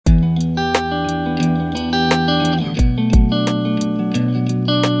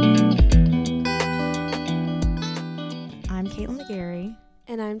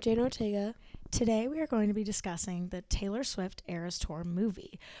Jane Ortega. Today we are going to be discussing the Taylor Swift Eras Tour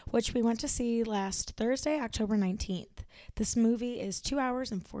movie, which we went to see last Thursday, October 19th. This movie is 2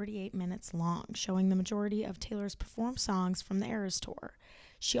 hours and 48 minutes long, showing the majority of Taylor's performed songs from the Eras Tour.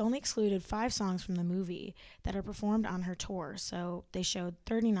 She only excluded 5 songs from the movie that are performed on her tour, so they showed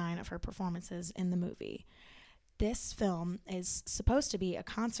 39 of her performances in the movie. This film is supposed to be a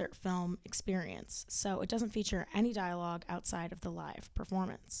concert film experience, so it doesn't feature any dialogue outside of the live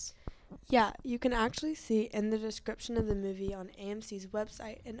performance. Yeah, you can actually see in the description of the movie on AMC's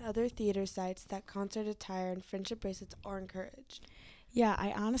website and other theater sites that concert attire and friendship bracelets are encouraged. Yeah,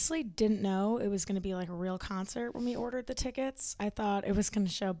 I honestly didn't know it was going to be like a real concert when we ordered the tickets. I thought it was going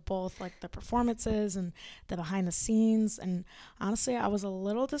to show both like the performances and the behind the scenes. And honestly, I was a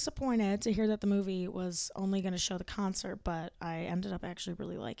little disappointed to hear that the movie was only going to show the concert, but I ended up actually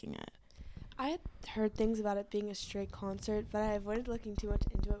really liking it. I had heard things about it being a straight concert, but I avoided looking too much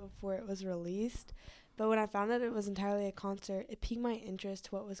into it before it was released. But when I found that it was entirely a concert, it piqued my interest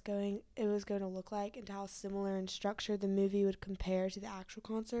to what it was going to look like and to how similar in structure the movie would compare to the actual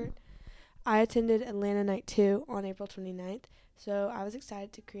concert. I attended Atlanta Night 2 on April 29th, so I was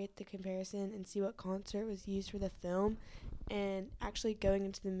excited to create the comparison and see what concert was used for the film. And actually going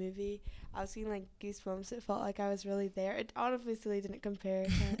into the movie, I was getting like goosebumps. It felt like I was really there. It obviously didn't compare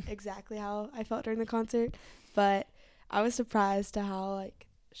to exactly how I felt during the concert, but I was surprised to how like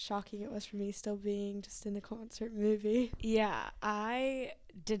shocking it was for me still being just in a concert movie. Yeah, I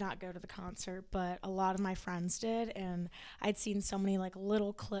did not go to the concert, but a lot of my friends did, and I'd seen so many like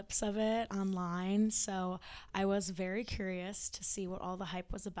little clips of it online, so I was very curious to see what all the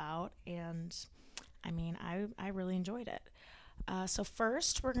hype was about, and I mean, I really enjoyed it. So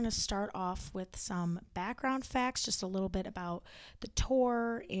first, we're going to start off with some background facts, just a little bit about the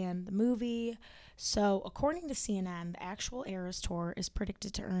tour and the movie. So according to CNN, the actual Eras Tour is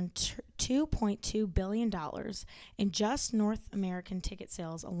predicted to earn $2.2 billion in just North American ticket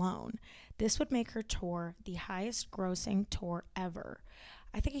sales alone. This would make her tour the highest grossing tour ever.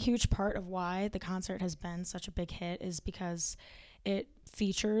 I think a huge part of why the concert has been such a big hit is because it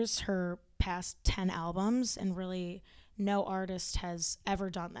features her past 10 albums, and really no artist has ever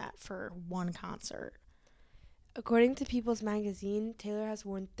done that for one concert. According to People's Magazine, Taylor has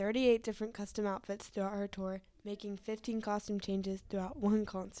worn 38 different custom outfits throughout her tour, making 15 costume changes throughout one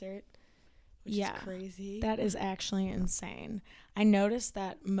concert, which is crazy. That is actually insane. I noticed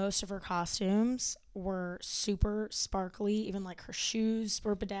that most of her costumes were super sparkly, even like her shoes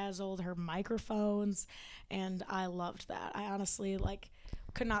were bedazzled, her microphones, and I loved that. I honestly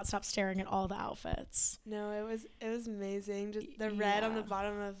could not stop staring at all the outfits. No, it was amazing. Just the red on the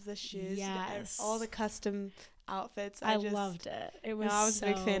bottom of the shoes. Yes. All the custom outfits. I loved it. I was a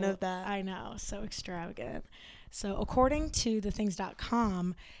big fan of that. I know, so extravagant. So according to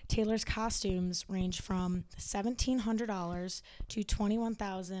thethings.com, Taylor's costumes range from $1,700 to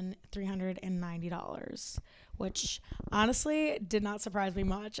 $21,390, which honestly did not surprise me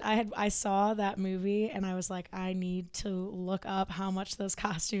much. I saw that movie and I was like, I need to look up how much those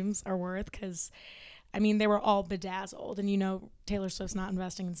costumes are worth, because I mean, they were all bedazzled, and Taylor Swift's not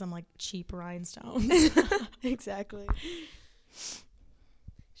investing in some like cheap rhinestones. Exactly.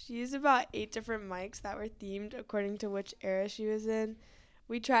 She used about 8 different mics that were themed according to which era she was in.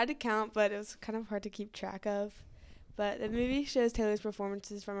 We tried to count, but it was kind of hard to keep track of. But the movie shows Taylor's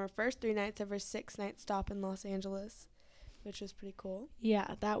performances from her first 3 nights of her 6-night stop in Los Angeles, which was pretty cool.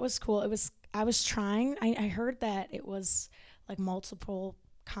 Yeah, that was cool. I was trying. I heard that it was like multiple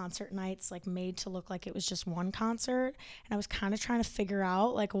concert nights, like made to look like it was just one concert, and I was kind of trying to figure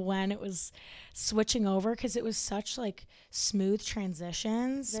out like when it was switching over, because it was such like smooth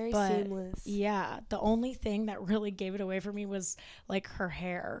transitions, very but seamless. Yeah, the only thing that really gave it away for me was like her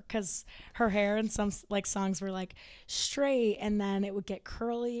hair, because her hair in some like songs were like straight and then it would get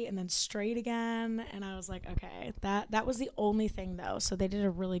curly and then straight again, and I was like, okay, that was the only thing though, so they did a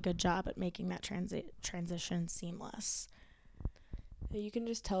really good job at making that transition seamless. You can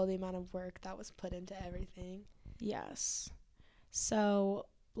just tell the amount of work that was put into everything. Yes. So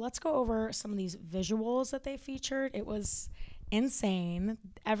let's go over some of these visuals that they featured. It was insane.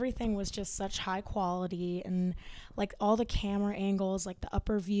 Everything was just such high quality, and like all the camera angles, like the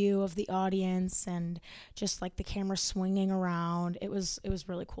upper view of the audience and just like the camera swinging around. It was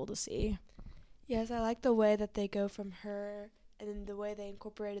really cool to see. Yes, I like the way that they go from her and then the way they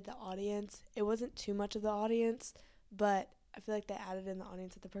incorporated the audience. It wasn't too much of the audience, but I feel like they added in the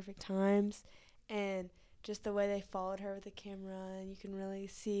audience at the perfect times, and just the way they followed her with the camera, and you can really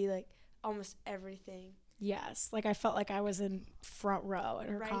see like almost everything. Yes, like I felt like I was in front row at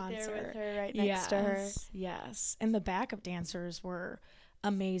her concert. Right there with her, right next to her. Yes, and the backup dancers were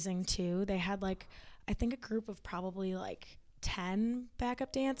amazing too. They had like, I think a group of probably like 10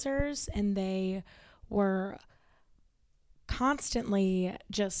 backup dancers, and they were constantly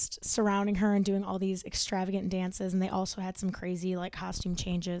just surrounding her and doing all these extravagant dances, and they also had some crazy like costume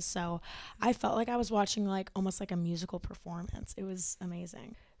changes, so I felt like I was watching like almost like a musical performance. It was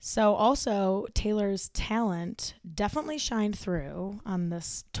amazing. So also Taylor's talent definitely shined through on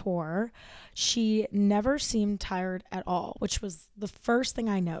this tour. She never seemed tired at all, which was the first thing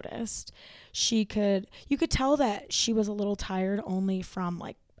I noticed. You could tell that she was a little tired only from,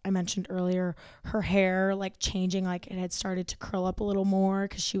 like I mentioned earlier, her hair like changing, like it had started to curl up a little more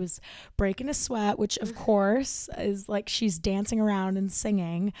because she was breaking a sweat, which of course is like she's dancing around and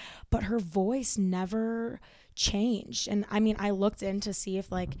singing, but her voice never changed. And I mean, I looked in to see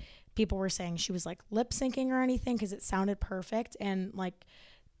if like people were saying she was like lip syncing or anything because it sounded perfect. And like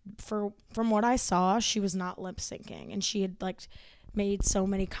from what I saw, she was not lip syncing, and she had like made so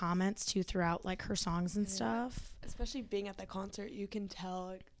many comments too throughout like her songs and stuff. Especially being at the concert, you can tell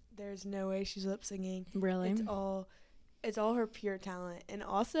like, there's no way she's lip singing. Really? It's all her pure talent. And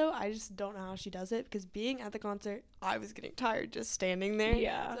also, I just don't know how she does it, because being at the concert, I was getting tired just standing there.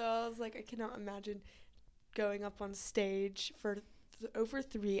 Yeah. So I was like, I cannot imagine going up on stage for over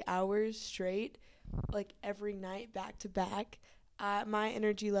 3 hours straight, like every night back to back. My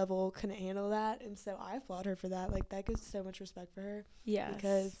energy level couldn't handle that, and so I applaud her for that. Like, that gives so much respect for her. Yes.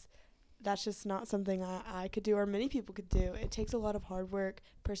 Because that's just not something I could do, or many people could do. It takes a lot of hard work,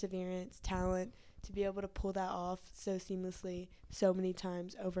 perseverance, talent to be able to pull that off so seamlessly so many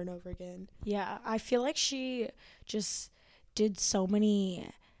times over and over again. Yeah, I feel like she just did so many,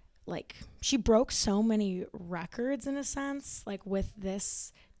 like, she broke so many records in a sense, like, with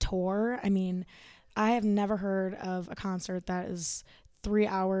this tour. I mean, I have never heard of a concert that is 3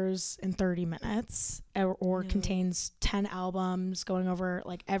 hours and 30 minutes or No. contains 10 albums, going over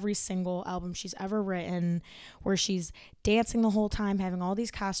like every single album she's ever written, where she's dancing the whole time, having all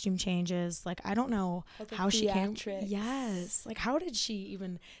these costume changes. Like, I don't know All the how she came. theatrics. Yes. Like, how did she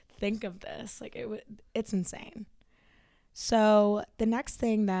even think of this? Like, it's insane. So, the next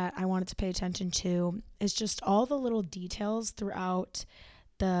thing that I wanted to pay attention to is just all the little details throughout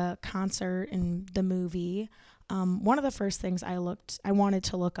the concert and the movie. One of the first things I wanted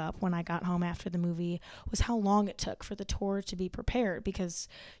to look up when I got home after the movie was how long it took for the tour to be prepared, because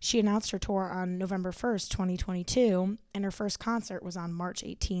she announced her tour on November 1st, 2022, and her first concert was on March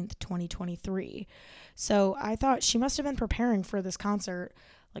 18th, 2023. So I thought she must have been preparing for this concert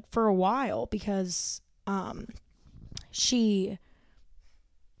like for a while, because she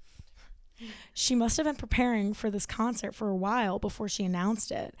must have been preparing for this concert for a while before she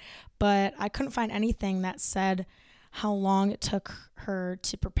announced it, but I couldn't find anything that said how long it took her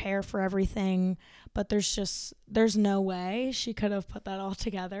to prepare for everything. But there's no way she could have put that all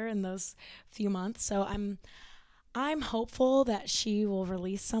together in those few months. So I'm hopeful that she will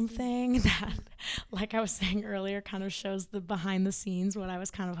release something that, like I was saying earlier, kind of shows the behind the scenes, what I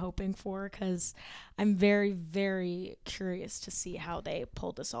was kind of hoping for, because I'm very, very curious to see how they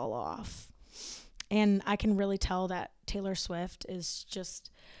pulled this all off. And I can really tell that Taylor Swift is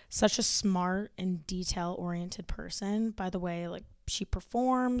just such a smart and detail-oriented person. By the way, like, she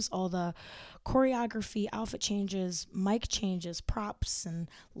performs, all the choreography, outfit changes, mic changes, props, and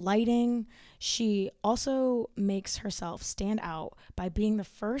lighting. She also makes herself stand out by being the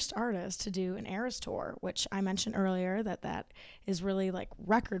first artist to do an Eras tour, which I mentioned earlier that is really like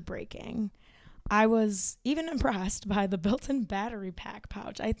record-breaking. I was even impressed by the built-in battery pack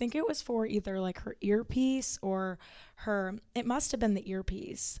pouch. I think it was for either like her earpiece or it must have been the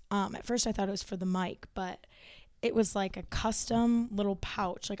earpiece. At first I thought it was for the mic, but it was like a custom little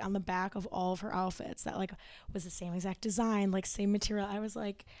pouch like on the back of all of her outfits that like was the same exact design, like same material. I was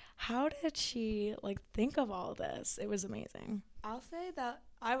like, how did she like think of all this? It was amazing. I'll say that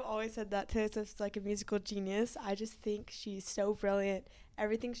I've always said that Taylor Swift's like a musical genius. I just think she's so brilliant.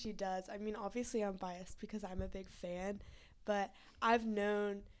 Everything she does. I mean, obviously I'm biased because I'm a big fan, but I've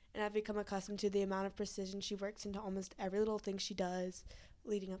known and I've become accustomed to the amount of precision she works into almost every little thing she does,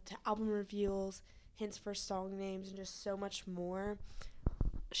 leading up to album reveals, hints for song names, and just so much more.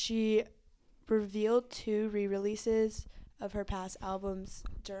 She revealed 2 re-releases of her past albums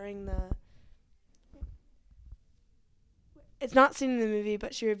during the... It's not seen in the movie,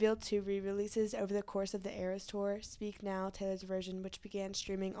 but she revealed 2 re-releases over the course of the Eras Tour. Speak Now, Taylor's version, which began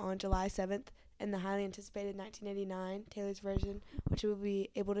streaming on July 7th, and the highly anticipated 1989, Taylor's version, which will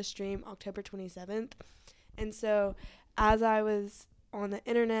be able to stream October 27th. And so, as I was on the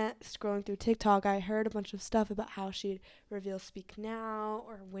internet, scrolling through TikTok, I heard a bunch of stuff about how she'd reveal Speak Now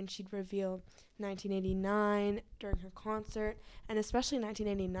or when she'd reveal 1989 during her concert. And especially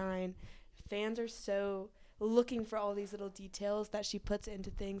 1989, fans are so looking for all these little details that she puts into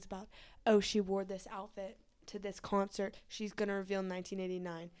things about, oh, she wore this outfit to this concert. She's going to reveal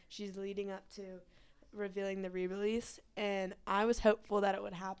 1989. She's leading up to revealing the re-release. And I was hopeful that it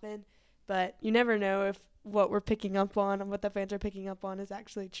would happen. But you never know if what we're picking up on and what the fans are picking up on is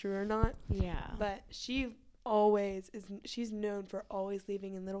actually true or not. Yeah. But she's known for always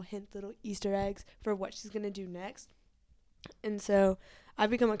leaving in little hints, little Easter eggs for what she's going to do next. And so I've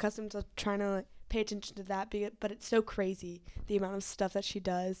become accustomed to trying to like pay attention to that, but it's so crazy, the amount of stuff that she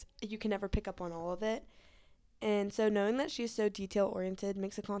does. You can never pick up on all of it. And so knowing that she's so detail-oriented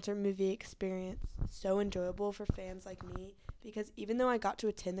makes a concert movie experience so enjoyable for fans like me, because even though I got to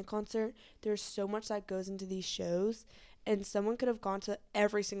attend the concert, there's so much that goes into these shows, and someone could have gone to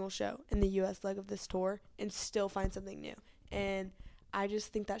every single show in the U.S. leg of this tour and still find something new. And I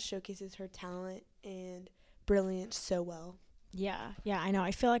just think that showcases her talent and brilliance so well. Yeah, I know.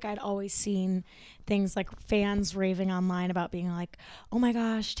 I feel like I'd always seen things like fans raving online about being like, oh my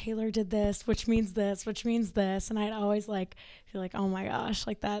gosh, Taylor did this, which means this, which means this. And I'd always like feel like, oh my gosh,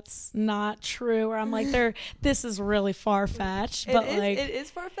 like that's not true. Or I'm like, this is really far-fetched. But it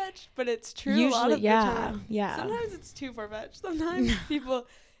is far-fetched, but it's true usually, a lot of the time. Yeah. Sometimes it's too far-fetched. Sometimes people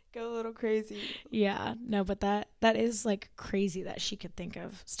go a little crazy. Yeah, no, but that is like crazy that she could think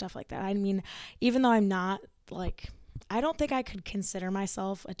of stuff like that. I mean, even though I'm not like, I don't think I could consider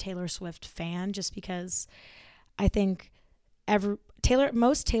myself a Taylor Swift fan, just because I think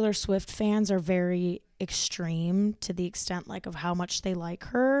most Taylor Swift fans are very extreme to the extent like of how much they like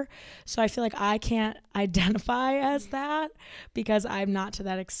her. So I feel like I can't identify as that because I'm not to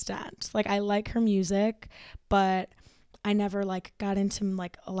that extent. Like I like her music, but I never like got into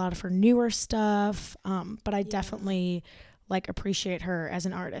like a lot of her newer stuff. But I definitely like appreciate her as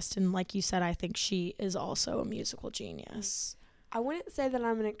an artist, and like you said, I think she is also a musical genius. I wouldn't say that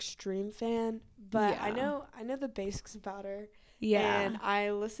I'm an extreme fan, but I know the basics about her. Yeah. And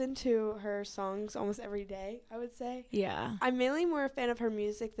I listen to her songs almost every day, I would say. Yeah. I'm mainly more a fan of her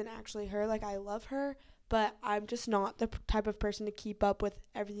music than actually her. Like, I love her, but I'm just not the type of person to keep up with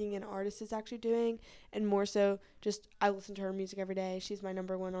everything an artist is actually doing. And more so, just I listen to her music every day. She's my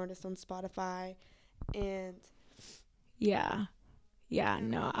number one artist on Spotify. And yeah,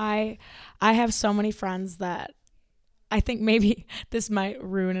 no, I have so many friends that I think maybe this might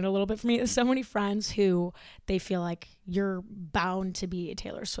ruin it a little bit for me. There's so many friends who they feel like you're bound to be a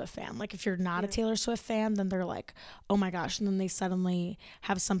Taylor Swift fan. Like if you're not a Taylor Swift fan, then they're like, oh my gosh, and then they suddenly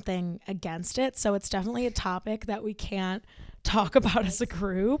have something against it. So it's definitely a topic that we can't talk about as a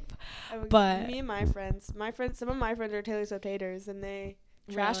group. But me and my friends, some of my friends are Taylor Swift haters, and they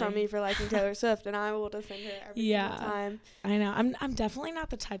trash on me for liking Taylor Swift, and I will defend her every single time. I know. I'm definitely not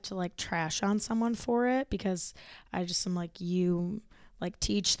the type to like trash on someone for it, because I just am like, you like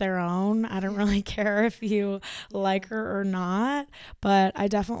to each their own. I don't really care if you like her or not, but I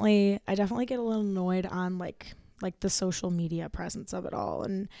definitely get a little annoyed on like the social media presence of it all,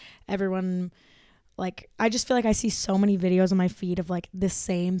 and everyone. Like, I just feel like I see so many videos on my feed of, like, the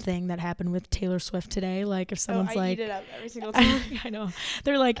same thing that happened with Taylor Swift today. Like, if someone's I like... eat it up every single time. I know.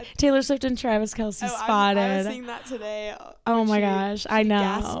 They're like, Taylor Swift and Travis Kelce spotted. I was seeing that today. Oh, my gosh. I know.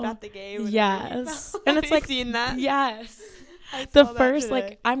 Gasped at the game. Yes. And it's like... seen that? Yes. The first,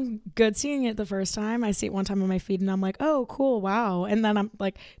 like, I'm good seeing it the first time. I see it one time on my feed, and I'm like, oh, cool, wow. And then I'm,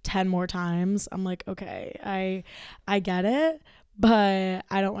 like, 10 more times. I'm like, okay, I get it. But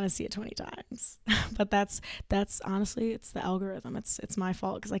I don't want to see it 20 times. But that's honestly, it's the algorithm. It's my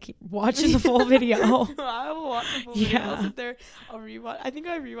fault because I keep watching the full video. I will watch the full video. I'll sit there. I'll rewatch. I think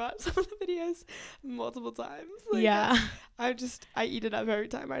I rewatched some of the videos multiple times. Like, I eat it up every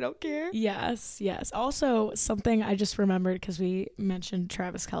time. I don't care. Yes. Also, something I just remembered because we mentioned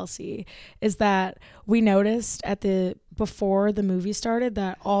Travis Kelce is that we noticed before the movie started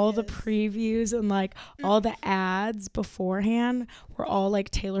that all the previews and like all the ads beforehand were all like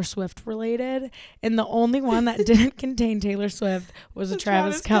Taylor Swift related, and the only one that didn't contain Taylor Swift was a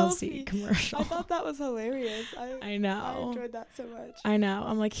Travis Kelce commercial. I thought that was hilarious. I know. I enjoyed that so much. I know.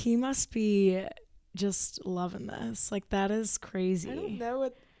 I'm like, he must be just loving this. Like, that is crazy. I don't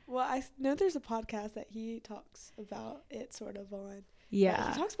know I know there's a podcast that he talks about it sort of on.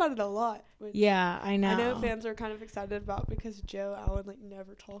 Yeah. He talks about it a lot. I know. I know fans are kind of excited about because Joe Allen like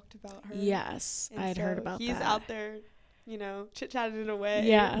never talked about her. Yes, I'd heard about that. He's out there, chit-chatting in a way.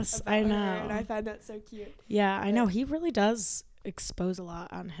 Yes, I know. Her, and I find that so cute. Yeah, I know. He really does expose a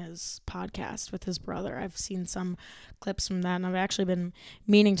lot on his podcast with his brother. I've seen some clips from that, and I've actually been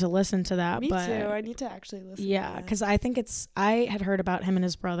meaning to listen to that. Me but too. I need to actually listen. Yeah, because I think I had heard about him and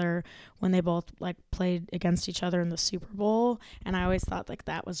his brother when they both like played against each other in the Super Bowl, and I always thought like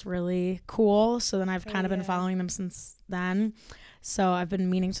that was really cool. So then I've kind of been following them since then. So I've been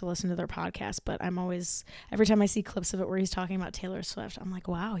meaning to listen to their podcast, but I'm always, every time I see clips of it where he's talking about Taylor Swift, I'm like,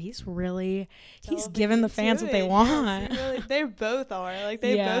 wow, he's giving the fans what they want. Yes, they both are. Like,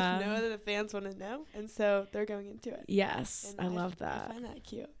 they both know that the fans want to know, and so they're going into it. Yes, and I love that. I find that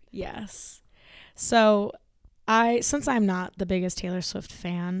cute. Yes. So since I'm not the biggest Taylor Swift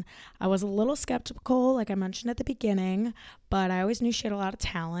fan, I was a little skeptical, like I mentioned at the beginning, but I always knew she had a lot of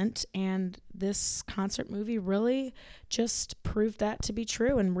talent, and this concert movie really just proved that to be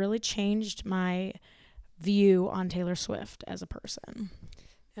true and really changed my view on Taylor Swift as a person.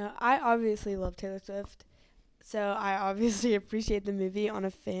 Now, I obviously love Taylor Swift, so I obviously appreciate the movie on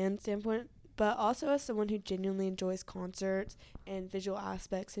a fan standpoint, but also as someone who genuinely enjoys concerts and visual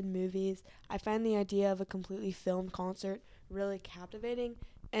aspects in movies, I find the idea of a completely filmed concert really captivating,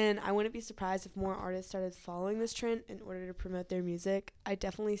 and I wouldn't be surprised if more artists started following this trend in order to promote their music. I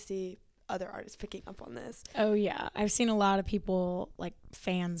definitely see other artists picking up on this. Oh yeah, I've seen a lot of people, like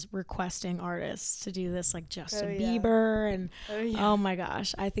fans, requesting artists to do this, like Justin Bieber, and oh my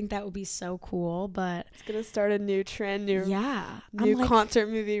gosh, I think that would be so cool. But it's gonna start a new trend, new like, concert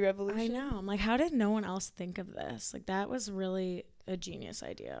movie revolution. I know. I'm like, how did no one else think of this? Like, that was really a genius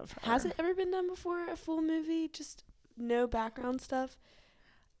idea of her. Has it ever been done before? A full movie, just no background stuff?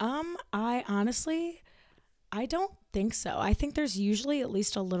 I don't think so. I think there's usually at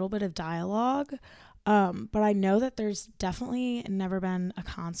least a little bit of dialogue. But I know that there's definitely never been a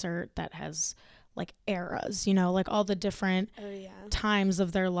concert that has like eras, like all the different times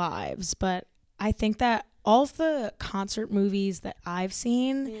of their lives. But I think that all of the concert movies that I've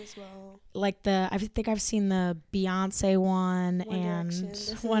seen, me as well. Like I think I've seen the Beyonce one and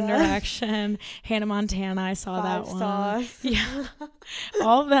One Direction, Hannah Montana. I saw that one. Sauce. Yeah,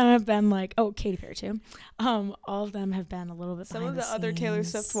 all of them have been like, Katy Perry too. All of them have been a little bit. Some of the other Taylor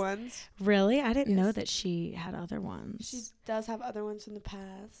Swift ones. Really, I didn't know that she had other ones. She does have other ones in the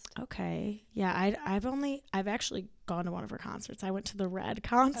past. Okay, yeah, I've actually gone to one of her concerts. I went to the Red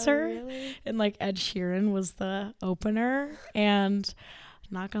concert, really? And like Ed Sheeran was the opener, and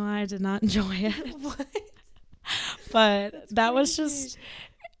not gonna lie, I did not enjoy it. What? But that was just,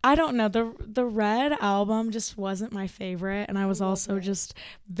 I don't know, the Red album just wasn't my favorite, and I was also just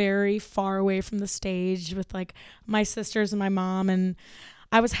very far away from the stage with like my sisters and my mom, and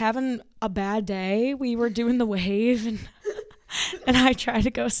I was having a bad day. We were doing the wave, and I tried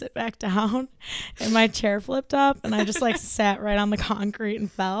to go sit back down, and my chair flipped up, and I just like sat right on the concrete and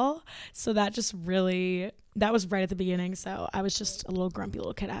fell. So that just really, that was right at the beginning. So I was just a little grumpy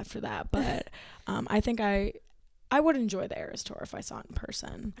little kid after that. But I think I would enjoy the Eras Tour if I saw it in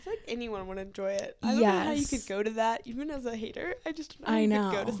person. I feel like anyone would enjoy it. I don't know how you could go to that, even as a hater. I just don't know how you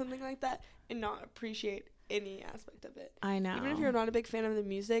could go to something like that and not appreciate any aspect of it. I know. Even if you're not a big fan of the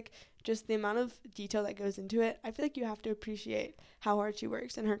music, just the amount of detail that goes into it, I feel like you have to appreciate how hard she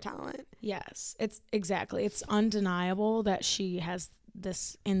works and her talent. Yes, it's undeniable that she has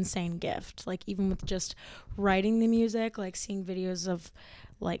this insane gift. Like, even with just writing the music, like seeing videos of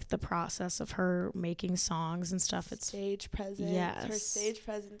like the process of her making songs and stuff. It's stage presence. Yes. Her stage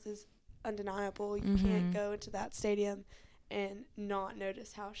presence is undeniable. You can't go into that stadium and not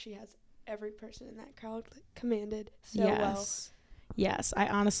notice how she has every person in that crowd commanded so well. Yes,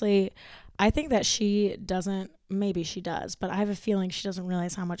 I think that she doesn't, maybe she does, but I have a feeling she doesn't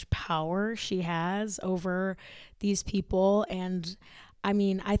realize how much power she has over these people. And I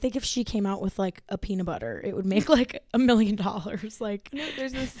mean, I think if she came out with like a peanut butter, it would make like $1 million. Like,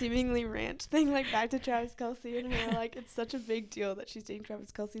 there's this seemingly ranch thing, like back to Travis Kelce and her. Like, it's such a big deal that she's dating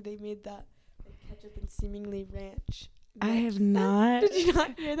Travis Kelce. They made that like, ketchup and seemingly ranch. I have not. Did you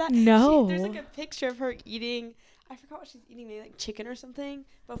not hear that? No. There's like a picture of her eating, I forgot what she's eating, maybe like chicken or something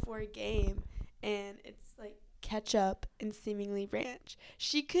before a game, and it's like ketchup and seemingly ranch.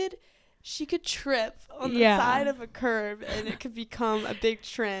 She could trip on the side of a curb, and it could become a big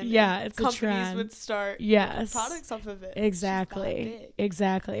trend. Yeah, it's a trend. Companies would start products off of it.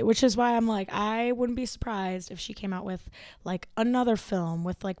 Exactly. Which is why I'm like, I wouldn't be surprised if she came out with like another film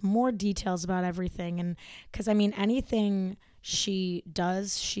with like more details about everything. And because I mean, anything she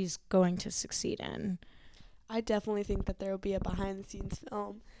does, she's going to succeed in. I definitely think that there will be a behind the scenes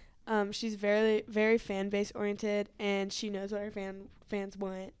film. She's very, very fan base oriented, and she knows what her fans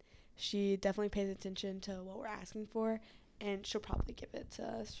want. She definitely pays attention to what we're asking for, and she'll probably give it to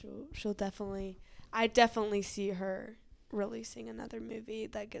us. I definitely see her releasing another movie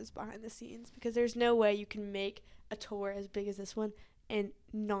that goes behind the scenes, because there's no way you can make a tour as big as this one and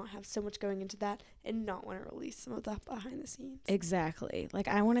not have so much going into that and not want to release some of that behind the scenes. Exactly. Like,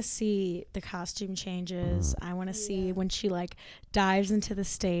 I want to see the costume changes. I want to see when she like dives into the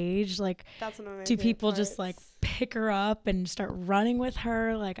stage. Like, that's one of my do people parts. just like pick her up and start running with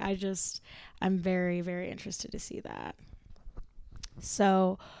her? Like, I'm very, very interested to see that.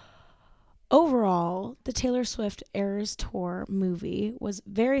 So overall, the Taylor Swift Eras Tour movie was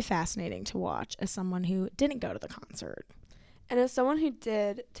very fascinating to watch as someone who didn't go to the concert. And as someone who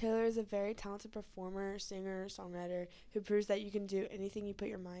did, Taylor is a very talented performer, singer, songwriter who proves that you can do anything you put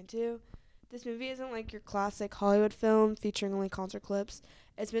your mind to. This movie isn't like your classic Hollywood film featuring only concert clips.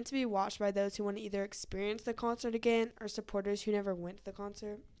 It's meant to be watched by those who want to either experience the concert again or supporters who never went to the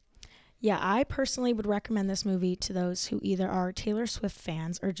concert. Yeah, I personally would recommend this movie to those who either are Taylor Swift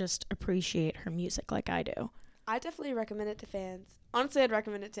fans or just appreciate her music like I do. I definitely recommend it to fans. Honestly, I'd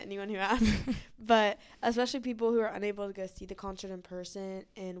recommend it to anyone who asks, but especially people who are unable to go see the concert in person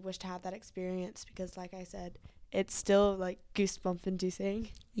and wish to have that experience, because like I said, it's still like goosebump inducing.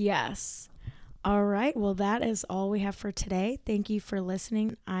 Yes. All right. Well, that is all we have for today. Thank you for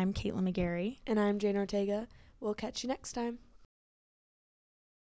listening. I'm Caitlin McGarry. And I'm Jane Ortega. We'll catch you next time.